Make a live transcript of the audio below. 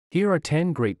Here are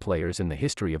 10 great players in the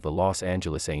history of the Los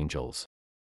Angeles Angels.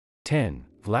 10.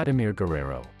 Vladimir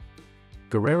Guerrero.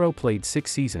 Guerrero played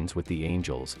 6 seasons with the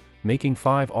Angels, making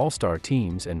 5 All-Star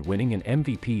teams and winning an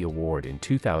MVP award in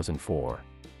 2004.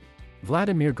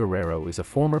 Vladimir Guerrero is a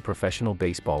former professional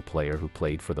baseball player who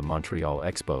played for the Montreal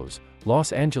Expos,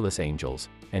 Los Angeles Angels,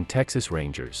 and Texas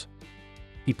Rangers.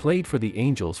 He played for the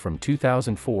Angels from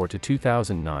 2004 to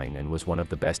 2009 and was one of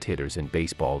the best hitters in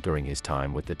baseball during his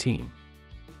time with the team.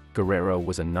 Guerrero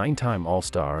was a 9-time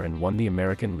All-Star and won the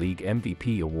American League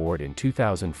MVP award in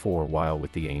 2004 while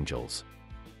with the Angels.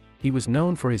 He was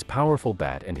known for his powerful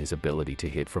bat and his ability to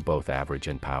hit for both average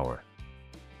and power.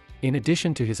 In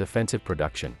addition to his offensive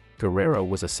production, Guerrero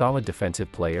was a solid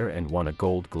defensive player and won a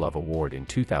Gold Glove award in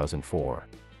 2004.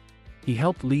 He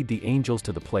helped lead the Angels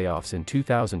to the playoffs in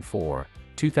 2004,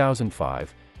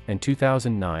 2005, and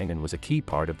 2009 and was a key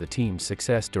part of the team's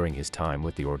success during his time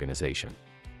with the organization.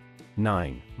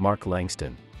 9. Mark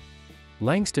Langston.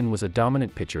 Langston was a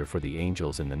dominant pitcher for the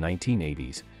Angels in the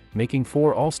 1980s, making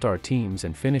 4 All-Star teams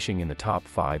and finishing in the top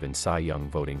 5 in Cy Young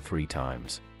voting 3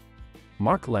 times.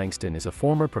 Mark Langston is a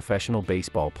former professional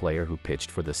baseball player who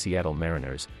pitched for the Seattle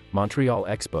Mariners, Montreal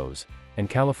Expos, and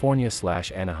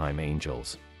California/Anaheim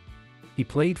Angels. He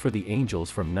played for the Angels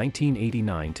from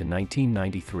 1989 to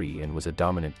 1993 and was a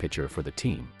dominant pitcher for the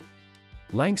team.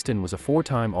 Langston was a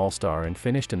 4-time All-Star and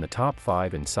finished in the top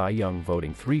 5 in Cy Young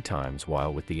voting 3 times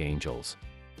while with the Angels.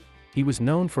 He was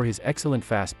known for his excellent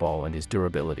fastball and his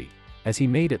durability, as he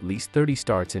made at least 30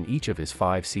 starts in each of his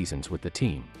 5 seasons with the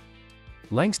team.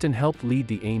 Langston helped lead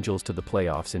the Angels to the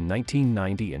playoffs in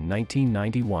 1990 and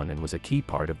 1991 and was a key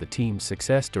part of the team's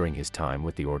success during his time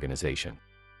with the organization.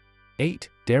 8.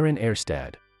 Darin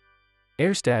Erstad.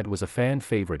 Erstad was a fan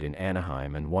favorite in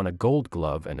Anaheim and won a Gold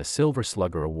Glove and a Silver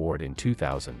Slugger award in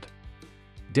 2000.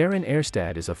 Darin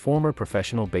Erstad is a former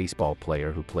professional baseball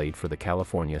player who played for the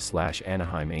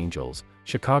California/Anaheim Angels,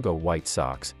 Chicago White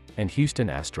Sox, and Houston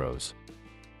Astros.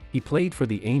 He played for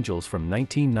the Angels from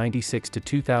 1996 to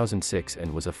 2006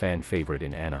 and was a fan favorite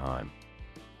in Anaheim.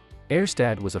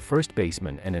 Erstad was a first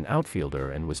baseman and an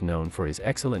outfielder and was known for his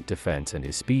excellent defense and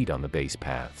his speed on the base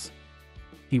paths.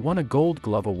 He won a Gold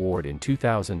Glove award in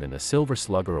 2000 and a Silver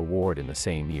Slugger award in the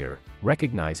same year,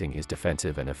 recognizing his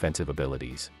defensive and offensive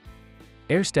abilities.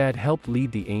 Erstad helped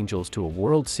lead the Angels to a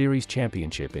World Series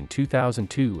championship in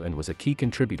 2002 and was a key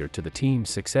contributor to the team's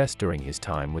success during his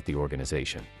time with the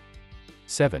organization.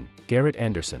 7. Garret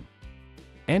Anderson.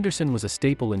 Anderson was a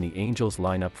staple in the Angels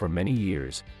lineup for many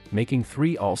years, making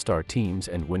 3 All-Star teams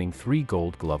and winning 3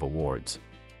 Gold Glove awards.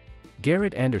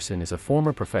 Garret Anderson is a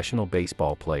former professional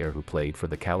baseball player who played for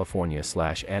the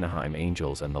California/Anaheim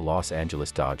Angels and the Los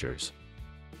Angeles Dodgers.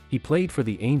 He played for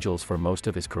the Angels for most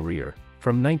of his career,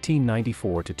 from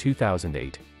 1994 to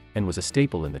 2008, and was a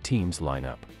staple in the team's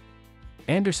lineup.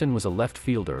 Anderson was a left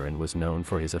fielder and was known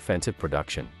for his offensive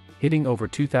production, hitting over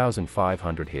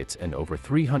 2,500 hits and over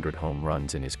 300 home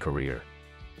runs in his career.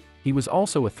 He was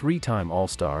also a 3-time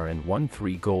All-Star and won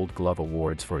 3 Gold Glove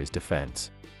awards for his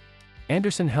defense.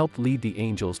 Anderson helped lead the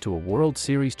Angels to a World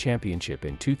Series championship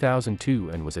in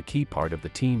 2002 and was a key part of the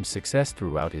team's success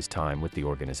throughout his time with the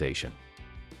organization.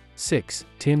 6.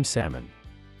 Tim Salmon.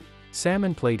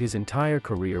 Salmon played his entire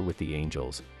career with the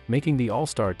Angels, making the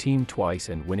All-Star team twice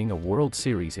and winning a World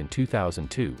Series in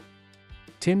 2002.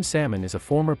 Tim Salmon is a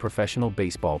former professional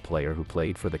baseball player who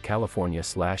played for the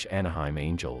California/Anaheim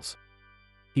Angels.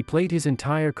 He played his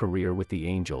entire career with the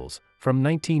Angels, from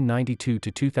 1992 to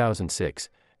 2006,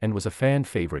 and was a fan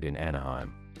favorite in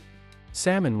Anaheim.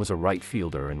 Salmon was a right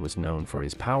fielder and was known for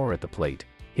his power at the plate,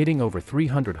 hitting over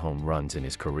 300 home runs in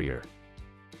his career.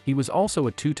 He was also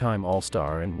a 2-time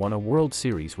All-Star and won a World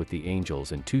Series with the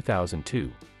Angels in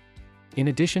 2002. In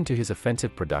addition to his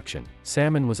offensive production,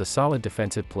 Salmon was a solid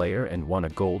defensive player and won a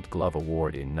Gold Glove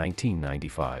award in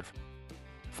 1995.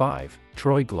 5.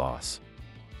 Troy Glaus.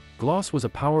 Glaus was a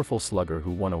powerful slugger who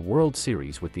won a World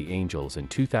Series with the Angels in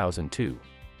 2002.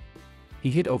 He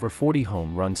hit over 40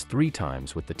 home runs 3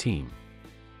 times with the team.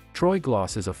 Troy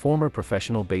Glaus is a former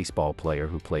professional baseball player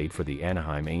who played for the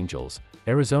Anaheim Angels,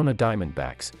 Arizona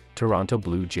Diamondbacks, Toronto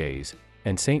Blue Jays,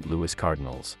 and St. Louis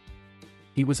Cardinals.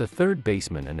 He was a third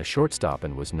baseman and a shortstop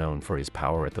and was known for his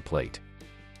power at the plate.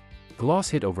 Glaus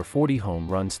hit over 40 home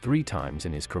runs 3 times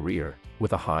in his career,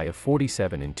 with a high of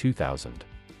 47 in 2000.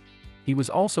 He was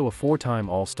also a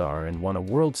 4-time All-Star and won a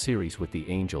World Series with the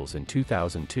Angels in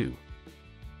 2002.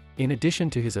 In addition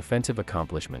to his offensive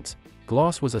accomplishments,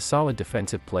 Glaus was a solid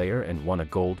defensive player and won a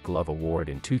Gold Glove award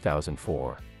in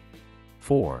 2004.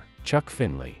 4. Chuck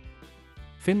Finley.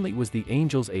 Finley was the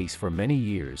Angels' ace for many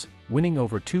years, winning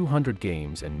over 200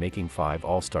 games and making 5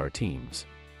 All-Star teams.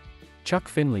 Chuck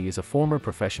Finley is a former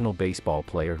professional baseball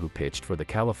player who pitched for the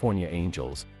California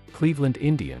Angels, Cleveland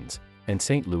Indians, and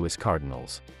St. Louis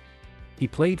Cardinals. He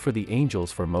played for the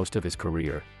Angels for most of his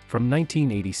career, from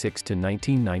 1986 to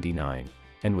 1999,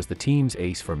 and was the team's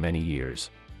ace for many years.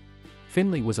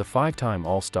 Finley was a 5-time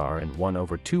All-Star and won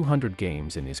over 200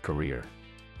 games in his career.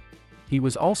 He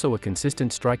was also a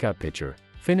consistent strikeout pitcher,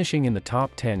 finishing in the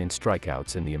top 10 in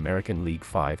strikeouts in the American League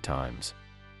 5 times.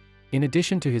 In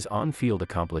addition to his on-field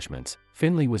accomplishments,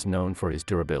 Finley was known for his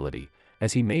durability,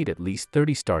 as he made at least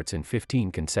 30 starts in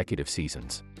 15 consecutive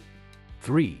seasons.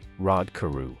 3. Rod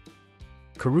Carew.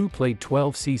 Carew played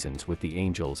 12 seasons with the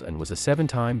Angels and was a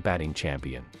 7-time batting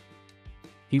champion.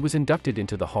 He was inducted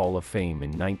into the Hall of Fame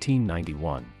in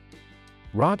 1991.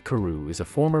 Rod Carew is a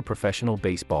former professional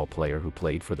baseball player who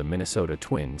played for the Minnesota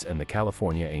Twins and the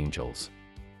California Angels.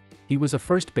 He was a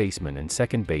first baseman and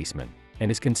second baseman,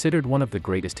 and is considered one of the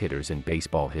greatest hitters in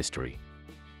baseball history.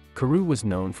 Carew was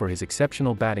known for his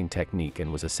exceptional batting technique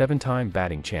and was a 7-time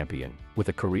batting champion, with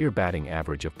a career batting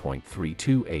average of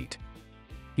 .328.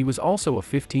 He was also a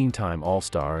 15-time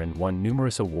All-Star and won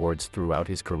numerous awards throughout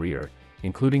his career,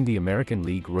 including the American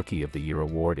League Rookie of the Year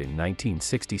award in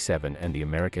 1967 and the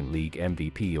American League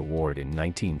MVP award in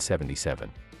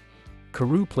 1977.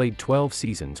 Carew played 12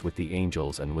 seasons with the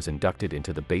Angels and was inducted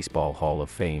into the Baseball Hall of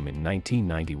Fame in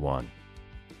 1991.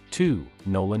 2.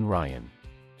 Nolan Ryan.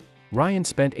 Ryan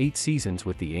spent 8 seasons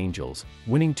with the Angels,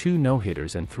 winning 2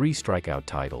 no-hitters and 3 strikeout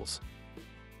titles.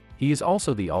 He is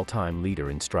also the all-time leader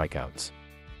in strikeouts.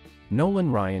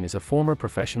 Nolan Ryan is a former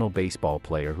professional baseball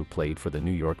player who played for the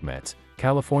New York Mets,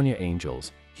 California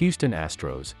Angels, Houston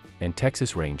Astros, and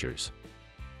Texas Rangers.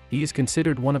 He is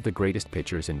considered one of the greatest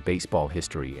pitchers in baseball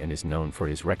history and is known for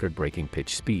his record-breaking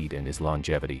pitch speed and his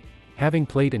longevity, having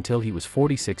played until he was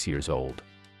 46 years old.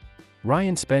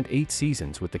 Ryan spent 8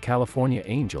 seasons with the California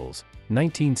Angels,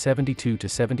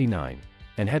 1972-79,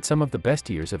 and had some of the best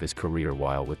years of his career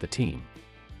while with the team.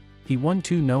 He won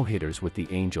 2 no-hitters with the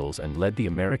Angels and led the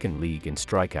American League in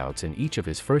strikeouts in each of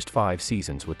his first 5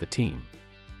 seasons with the team.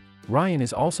 Ryan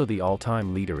is also the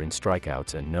all-time leader in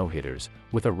strikeouts and no-hitters,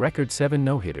 with a record 7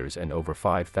 no-hitters and over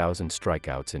 5,000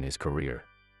 strikeouts in his career.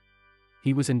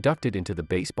 He was inducted into the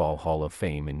Baseball Hall of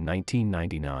Fame in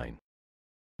 1999.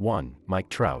 1. Mike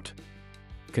Trout.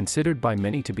 Considered by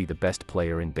many to be the best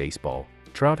player in baseball,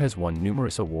 Trout has won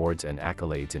numerous awards and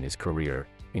accolades in his career,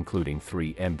 including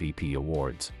 3 MVP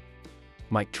awards.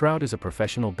 Mike Trout is a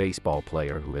professional baseball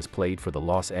player who has played for the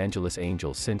Los Angeles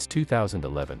Angels since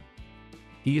 2011.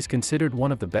 He is considered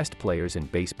one of the best players in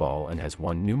baseball and has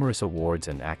won numerous awards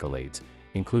and accolades,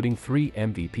 including 3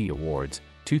 MVP awards,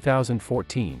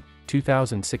 2014,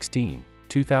 2016,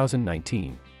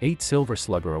 2019, 8 Silver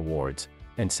Slugger awards,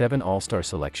 and 7 All-Star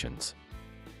selections.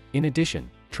 In addition,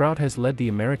 Trout has led the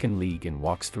American League in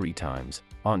walks 3 times,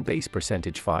 on-base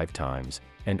percentage 5 times,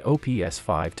 and OPS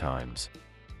 5 times.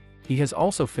 He has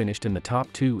also finished in the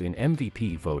top 2 in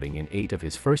MVP voting in 8 of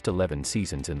his first 11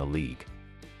 seasons in the league.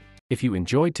 If you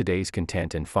enjoyed today's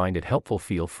content and find it helpful,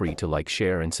 feel free to like,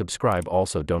 share, and subscribe.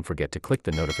 Also, don't forget to click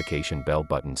the notification bell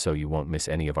button so you won't miss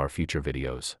any of our future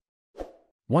videos.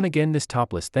 Once again, this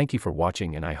Toplist, thank you for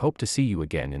watching, and I hope to see you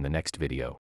again in the next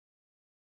video.